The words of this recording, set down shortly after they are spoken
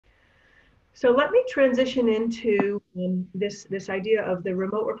So let me transition into this idea of the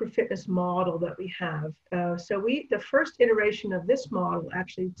remote worker fitness model that we have. The first iteration of this model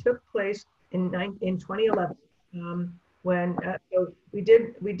actually took place in 2011, when so we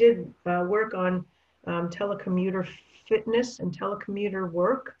did work on telecommuter fitness and telecommuter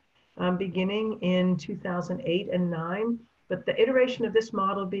work beginning in 2008 and 9, but the iteration of this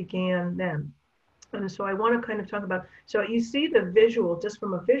model began then. And so I want to kind of talk about, so you see the visual, just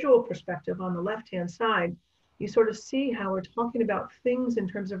from a visual perspective on the left-hand side, you sort of see how we're talking about things in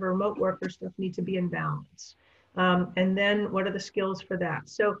terms of remote workers that need to be in balance. And then what are the skills for that?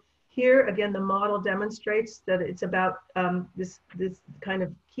 So here, again, the model demonstrates that it's about this kind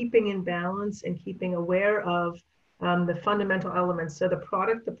of keeping in balance and keeping aware of the fundamental elements. So the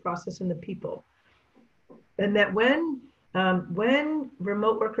product, the process, and the people. And that when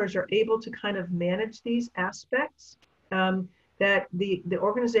remote workers are able to kind of manage these aspects, that the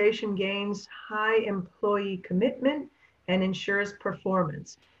organization gains high employee commitment and ensures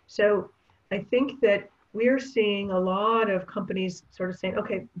performance. So I think that we're seeing a lot of companies sort of saying,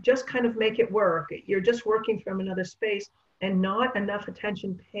 okay, just kind of make it work. You're just working from another space, and not enough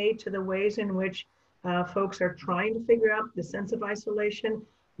attention paid to the ways in which folks are trying to figure out the sense of isolation,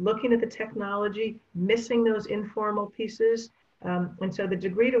 looking at the technology, missing those informal pieces. And so the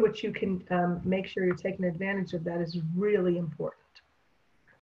degree to which you can make sure you're taking advantage of that is really important.